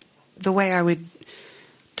the way I would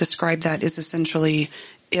describe that is essentially,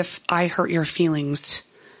 if I hurt your feelings,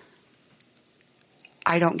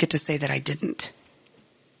 I don't get to say that I didn't.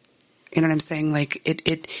 You know what I'm saying? Like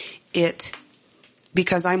it,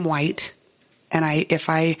 because I'm white and if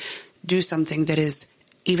I do something that is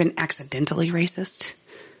even accidentally racist,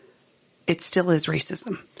 it still is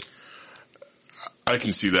racism. I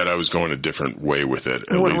can see that. I was going a different way with it.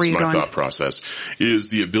 At Where were least you my going? thought process is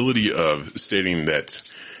the ability of stating that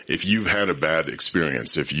if you've had a bad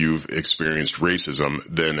experience, if you've experienced racism,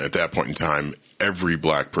 then at that point in time, every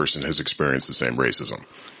black person has experienced the same racism.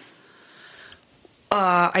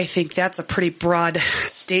 I think that's a pretty broad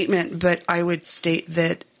statement, but I would state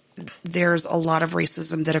that there's a lot of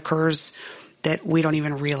racism that occurs that we don't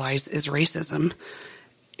even realize is racism.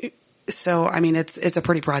 So, I mean, it's a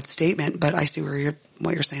pretty broad statement, but I see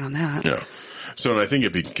what you're saying on that. Yeah. So, and I think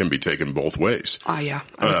it can be taken both ways. Yeah,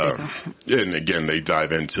 I would say so. And again, they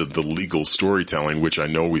dive into the legal storytelling, which I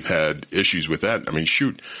know we've had issues with that. I mean,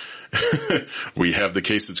 shoot, we have the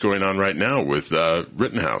case that's going on right now with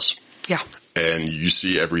Rittenhouse. Yeah. And you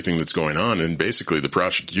see everything that's going on, and basically the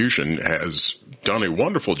prosecution has done a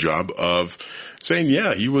wonderful job of saying,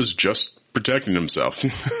 yeah, he was just protecting himself.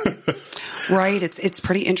 Right. It's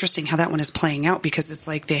pretty interesting how that one is playing out, because it's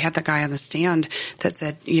like they had the guy on the stand that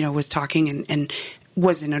said, was talking and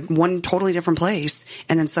was in one totally different place,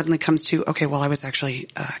 and then suddenly comes to, okay, well, I was actually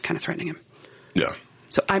kind of threatening him. Yeah.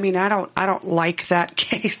 So, I mean, I don't like that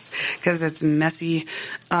case because it's messy.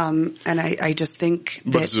 And I just think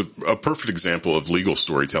that. But it's a perfect example of legal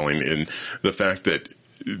storytelling in the fact that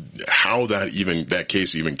how that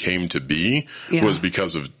case even came to be was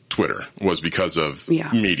because of Twitter, was because of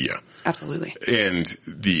media. Absolutely. And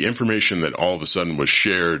the information that all of a sudden was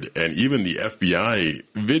shared, and even the FBI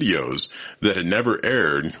videos that had never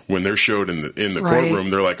aired, when they're showed in the courtroom,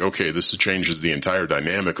 they're like, okay, this changes the entire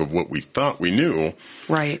dynamic of what we thought we knew.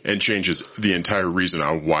 Right. And changes the entire reason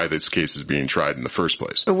on why this case is being tried in the first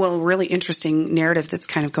place. Well, a really interesting narrative that's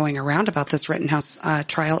kind of going around about this Rittenhouse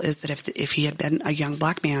trial is that if he had been a young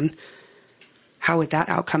black man, how would that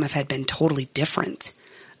outcome have had been totally different?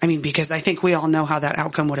 I mean, because I think we all know how that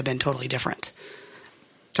outcome would have been totally different.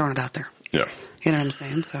 Throwing it out there. Yeah. You know what I'm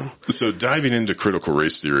saying? So diving into critical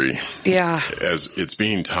race theory. Yeah. As it's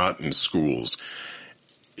being taught in schools,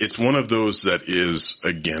 it's one of those that is,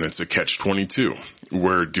 again, it's a catch-22.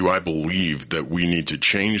 Where do I believe that we need to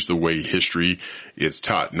change the way history is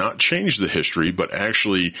taught? Not change the history, but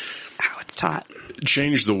actually how it's taught.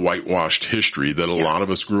 Change the whitewashed history that a lot of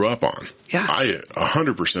us grew up on. Yeah. I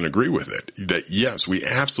 100% agree with it. That yes, we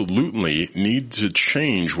absolutely need to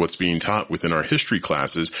change what's being taught within our history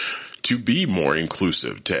classes to be more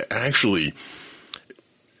inclusive, to actually,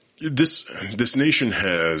 this nation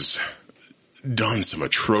has done some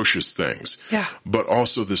atrocious things. Yeah. But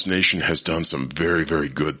also this nation has done some very, very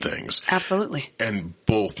good things. Absolutely. And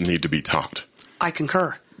both need to be taught. I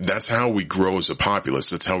concur. That's how we grow as a populace.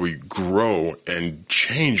 That's how we grow and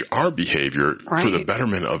change our behavior for the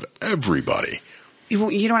betterment of everybody. You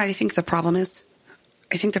know what I think the problem is?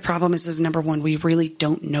 I think the problem is number one, we really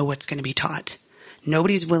don't know what's going to be taught.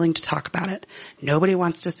 Nobody's willing to talk about it. Nobody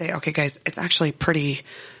wants to say, okay, guys, it's actually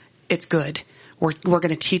it's good. We're going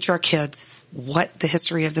to teach our kids what the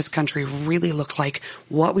history of this country really looked like,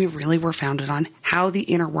 what we really were founded on, how the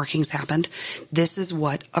inner workings happened. This is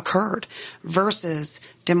what occurred versus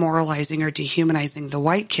demoralizing or dehumanizing the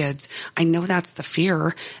white kids. I know that's the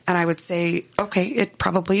fear. And I would say, okay, it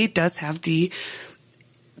probably does have the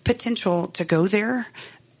potential to go there.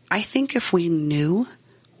 I think if we knew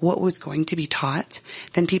what was going to be taught,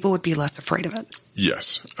 then people would be less afraid of it.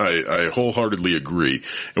 Yes, I wholeheartedly agree.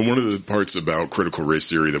 And one of the parts about critical race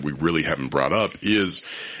theory that we really haven't brought up is,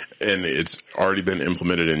 and it's already been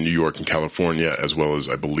implemented in New York and California, as well as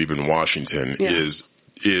I believe in Washington, is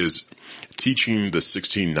teaching the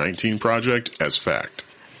 1619 Project as fact.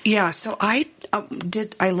 Yeah, so I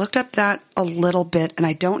looked up that a little bit, and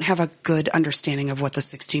I don't have a good understanding of what the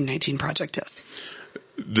 1619 Project is.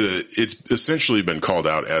 It's essentially been called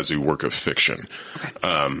out as a work of fiction.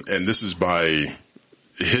 Okay. And this is by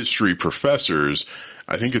history professors.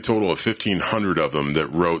 I think a total of 1,500 of them that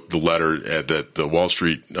wrote the letter that the Wall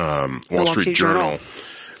Street Journal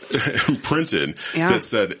printed that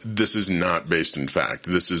said this is not based in fact.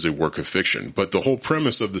 This is a work of fiction. But the whole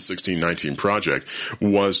premise of the 1619 Project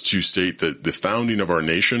was to state that the founding of our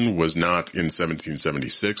nation was not in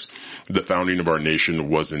 1776. The founding of our nation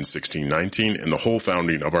was in 1619, and the whole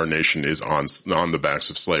founding of our nation is on the backs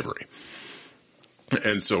of slavery.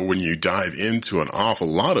 And so when you dive into an awful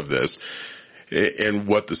lot of this and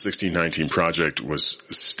what the 1619 Project was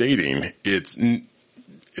stating,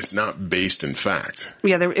 it's not based in fact.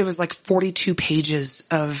 Yeah, it was like 42 pages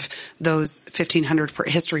of those 1,500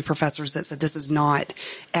 history professors that said this is not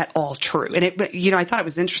at all true. And I thought it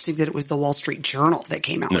was interesting that it was the Wall Street Journal that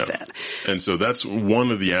came out with it. And so that's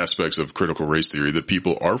one of the aspects of critical race theory that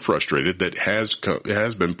people are frustrated that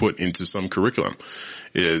has been put into some curriculum.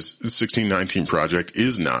 Is the 1619 Project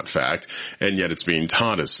is not fact, and yet it's being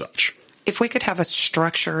taught as such. If we could have a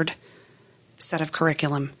structured set of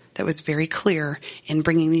curriculum that was very clear in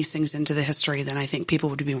bringing these things into the history, then I think people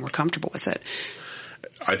would be more comfortable with it.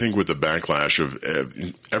 I think with the backlash of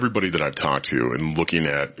everybody that I've talked to and looking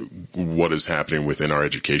at what is happening within our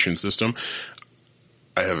education system,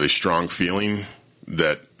 I have a strong feeling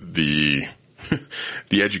that the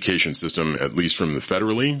education system, at least from the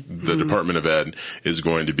federally, the Department of Ed is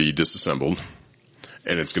going to be disassembled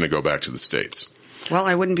and it's going to go back to the states. Well,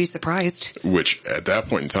 I wouldn't be surprised. Which at that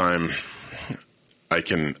point in time, I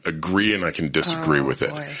can agree and I can disagree with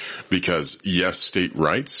it. Because yes, state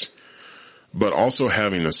rights, but also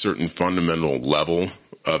having a certain fundamental level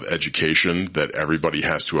of education that everybody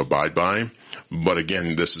has to abide by. But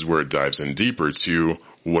again, this is where it dives in deeper to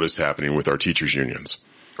what is happening with our teachers' unions.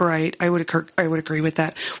 Right. I would agree with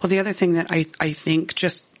that. Well, the other thing that I think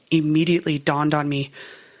just immediately dawned on me,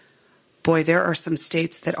 boy, there are some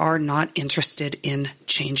states that are not interested in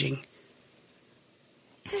changing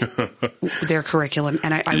their curriculum.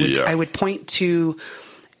 And I would point to,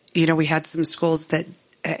 we had some schools that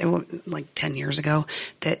like 10 years ago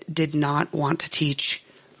that did not want to teach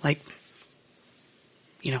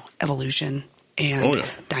evolution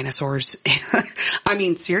and dinosaurs. I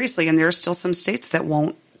mean, seriously. And there are still some states that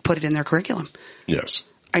won't put it in their curriculum. Yes.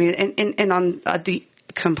 I mean, and on the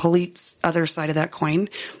complete other side of that coin,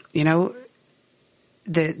 the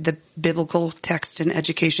biblical text in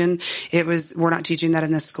education, we're not teaching that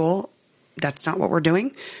in this school. That's not what we're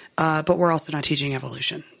doing. But we're also not teaching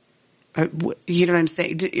evolution. You know what I'm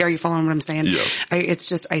saying? Are you following what I'm saying? Yeah. I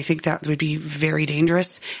think that would be very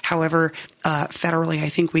dangerous. However, federally, I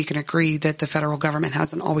think we can agree that the federal government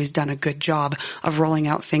hasn't always done a good job of rolling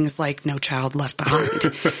out things like No Child Left Behind.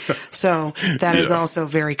 So that is also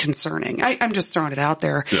very concerning. I'm just throwing it out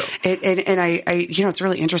there. Yeah. And it's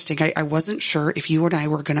really interesting. I wasn't sure if you and I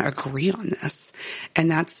were going to agree on this.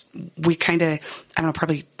 And we kind of, I don't know,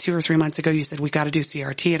 probably 2 or 3 months ago, you said we got to do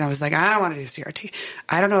CRT. And I was like, I don't want to do CRT.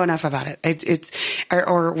 I don't know enough about it.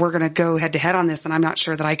 Or we're going to go head to head on this, and I'm not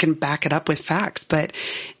sure that I can back it up with facts. But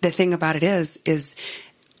the thing about it is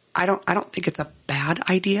I don't think it's a bad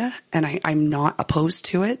idea, and I'm not opposed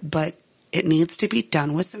to it, but it needs to be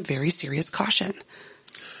done with some very serious caution.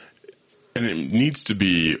 And it needs to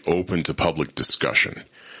be open to public discussion.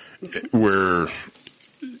 Where,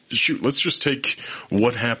 let's just take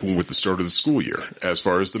what happened with the start of the school year as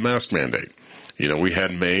far as the mask mandate. We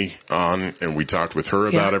had May on and we talked with her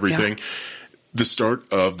about everything. Yeah. The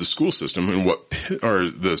start of the school system and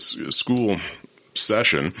the school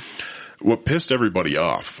session, what pissed everybody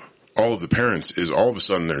off, all of the parents, is all of a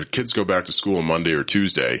sudden their kids go back to school on Monday or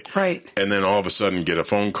Tuesday. Right. And then all of a sudden get a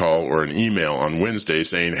phone call or an email on Wednesday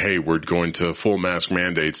saying, hey, we're going to full mask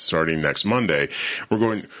mandates starting next Monday.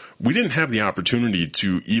 We didn't have the opportunity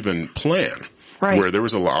to even plan. Right. Where there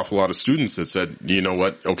was an awful lot of students that said, you know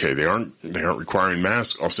what? Okay, they aren't requiring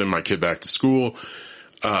masks. I'll send my kid back to school,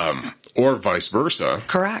 or vice versa.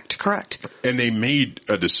 Correct. And they made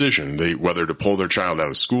a decision, whether to pull their child out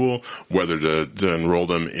of school, whether to enroll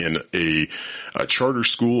them in a charter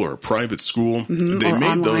school or a private school. Mm-hmm. They made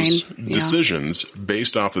online. Those decisions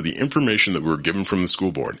based off of the information that we were given from the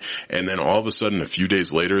school board. And then all of a sudden, a few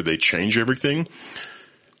days later, they change everything.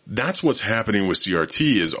 That's what's happening with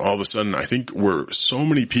CRT is all of a sudden, I think where so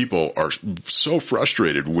many people are so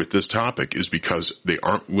frustrated with this topic is because they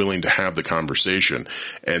aren't willing to have the conversation.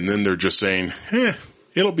 And then they're just saying,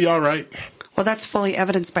 it'll be all right. Well, that's fully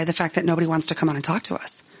evidenced by the fact that nobody wants to come on and talk to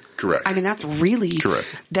us. Correct. I mean, that's really,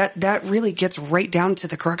 correct. That really gets right down to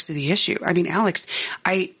the crux of the issue. I mean, Alex,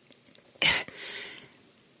 I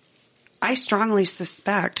strongly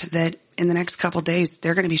suspect that in the next couple of days,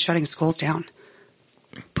 they're going to be shutting schools down.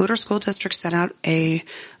 Poudre School District sent out a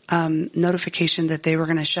notification that they were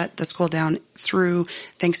going to shut the school down through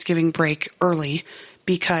Thanksgiving break early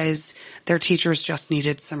because their teachers just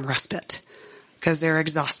needed some respite because they're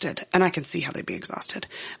exhausted. And I can see how they'd be exhausted.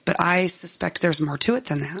 But I suspect there's more to it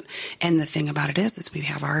than that. And the thing about it is we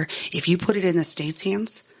have if you put it in the state's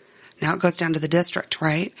hands, now it goes down to the district,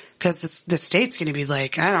 right? Because the state's going to be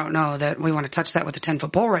like, I don't know that we want to touch that with a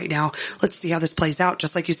 10-foot pole right now. Let's see how this plays out.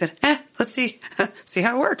 Just like you said, let's see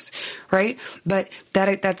how it works, right? But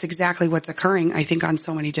that's exactly what's occurring, I think, on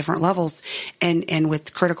so many different levels. And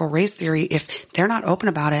with critical race theory, if they're not open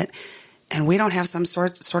about it, and we don't have some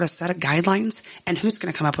sort of set of guidelines, and who's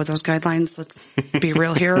going to come up with those guidelines? Let's be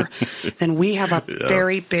real here. Then we have a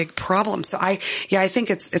very big problem. So I think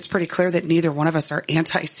it's pretty clear that neither one of us are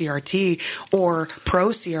anti-CRT or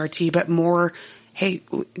pro-CRT, but more, hey,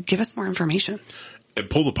 give us more information. And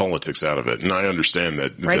pull the politics out of it. And I understand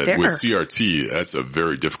that, with CRT, that's a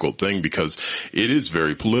very difficult thing because it is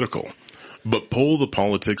very political. But pull the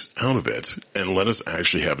politics out of it and let us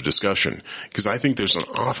actually have a discussion. Because I think there's an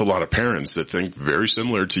awful lot of parents that think very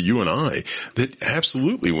similar to you and I that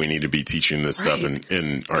absolutely we need to be teaching this stuff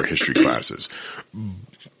in our history classes.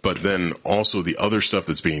 But then also the other stuff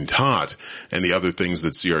that's being taught and the other things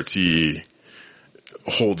that CRT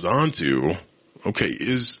holds on to. Okay,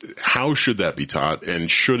 how should that be taught, and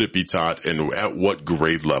should it be taught, and at what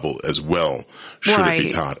grade level as well should it be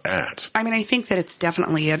taught at? I mean, I think that it's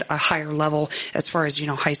definitely at a higher level as far as,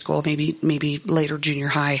 high school, maybe later junior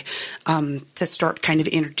high, to start kind of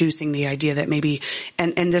introducing the idea that maybe,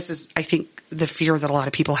 and this is, I think, the fear that a lot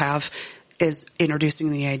of people have is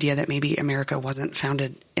introducing the idea that maybe America wasn't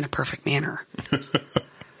founded in a perfect manner.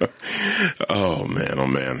 Oh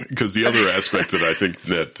man. Because the other aspect that I think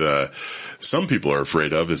that some people are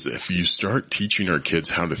afraid of is if you start teaching our kids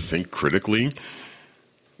how to think critically,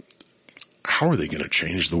 how are they going to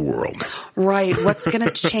change the world? Right. What's going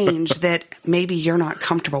to change that maybe you're not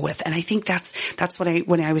comfortable with? And I think that's what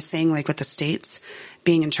when I was saying, like with the states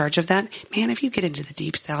being in charge of that, man, if you get into the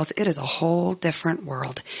deep south, it is a whole different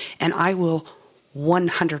world. And I will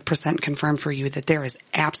 100% confirm for you that there is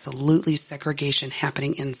absolutely segregation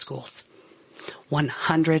happening in schools.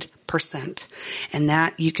 100%. And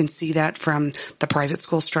that, you can see that from the private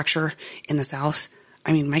school structure in the South.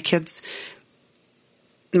 I mean, my kids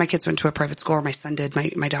went to a private school, or my son did.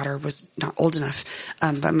 My daughter was not old enough.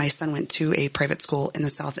 But my son went to a private school in the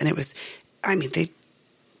South, and it was,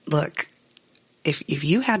 if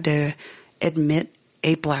you had to admit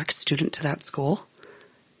a black student to that school,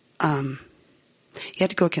 you had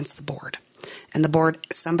to go against the board. And the board,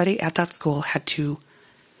 somebody at that school had to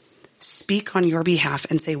speak on your behalf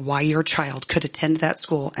and say why your child could attend that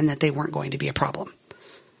school and that they weren't going to be a problem.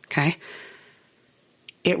 Okay?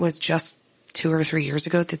 It was just 2 or 3 years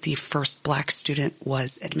ago that the first black student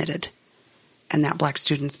was admitted. And that black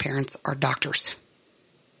student's parents are doctors.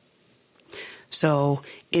 So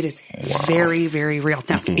it is very, very real.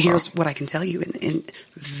 Now, here's what I can tell you in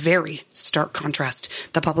very stark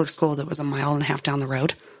contrast. The public school that was a mile and a half down the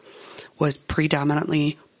road was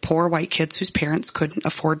predominantly poor white kids whose parents couldn't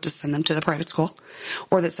afford to send them to the private school,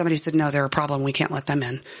 or that somebody said, no, they're a problem, we can't let them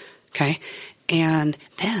in. Okay. And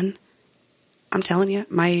then I'm telling you,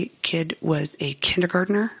 my kid was a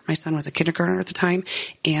kindergartner. My son was a kindergartner at the time.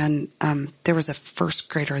 And, there was a first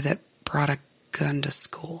grader that brought a gun to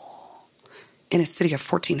school in a city of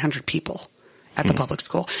 1,400 people at the public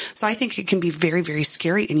school. So I think it can be very, very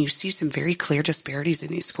scary, and you see some very clear disparities in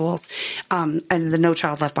these schools. And the No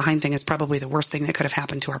Child Left Behind thing is probably the worst thing that could have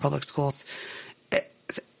happened to our public schools.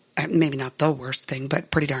 Maybe not the worst thing, but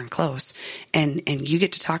pretty darn close. And you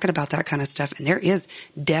get to talking about that kind of stuff, and there is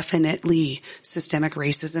definitely systemic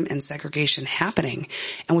racism and segregation happening,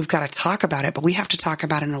 and we've got to talk about it, but we have to talk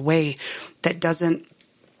about it in a way that doesn't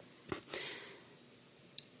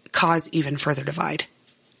cause even further divide.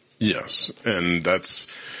 Yes, and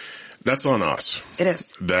that's on us. It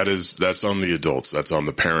is. That's on the adults, that's on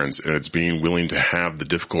the parents, and it's being willing to have the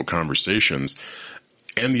difficult conversations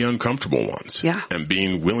and the uncomfortable ones. Yeah. And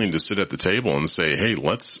being willing to sit at the table and say, hey,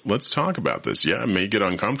 let's talk about this. Yeah, it may get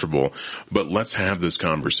uncomfortable, but let's have this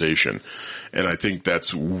conversation. And I think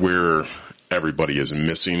that's where everybody is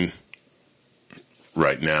missing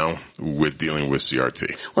right now with dealing with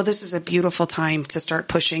CRT. Well, this is a beautiful time to start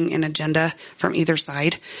pushing an agenda from either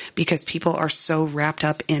side, because people are so wrapped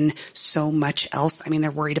up in so much else. I mean, they're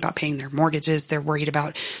worried about paying their mortgages. They're worried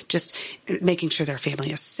about just making sure their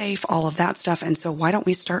family is safe, all of that stuff. And so why don't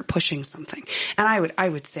we start pushing something? And I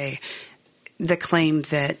would say the claim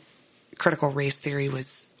that critical race theory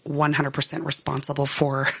was 100% responsible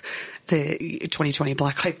for the 2020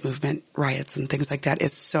 Black Lives Movement riots and things like that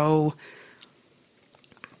is so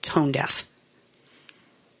tone deaf.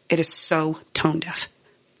 It is so tone deaf.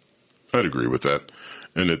 I'd agree with that.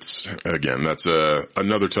 And it's, again, that's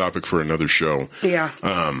another topic for another show. Yeah.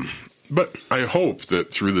 But I hope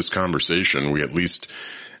that through this conversation, we at least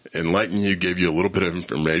enlighten you, gave you a little bit of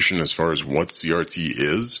information as far as what CRT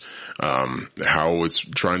is, how it's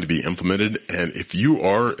trying to be implemented. And if you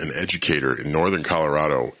are an educator in Northern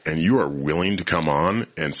Colorado and you are willing to come on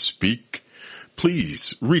and speak,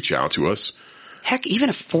 please reach out to us. Heck, even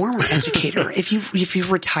a former educator, if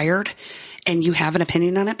you've retired and you have an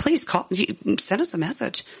opinion on it, please send us a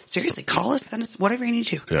message. Seriously, call us, send us whatever you need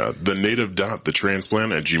to. Yeah,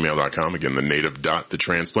 thenative.thetransplant@gmail.com. Again,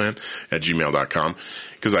 thenative.thetransplant@gmail.com.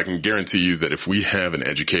 Because I can guarantee you that if we have an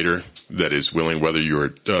educator that is willing, whether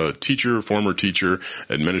you're a teacher, former teacher,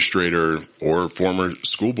 administrator, or former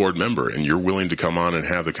school board member, and you're willing to come on and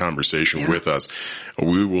have the conversation with us,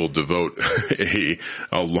 we will devote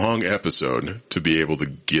a long episode to be able to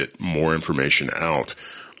get more information out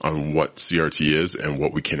on what CRT is and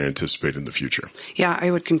what we can anticipate in the future. Yeah,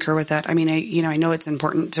 I would concur with that. I mean, I know it's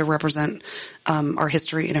important to represent our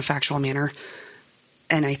history in a factual manner,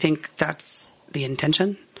 and I think that's the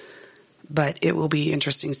intention, but it will be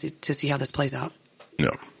interesting to see how this plays out.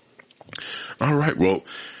 Yeah. All right. Well,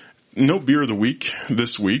 no beer of the week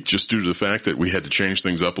this week, just due to the fact that we had to change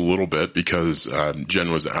things up a little bit because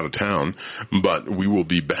Jen was out of town, but we will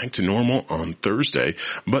be back to normal on Thursday.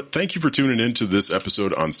 But thank you for tuning in to this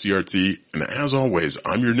episode on CRT. And as always,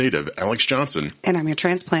 I'm your native, Alex Johnson. And I'm your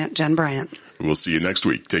transplant, Jen Bryant. We'll see you next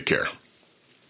week. Take care.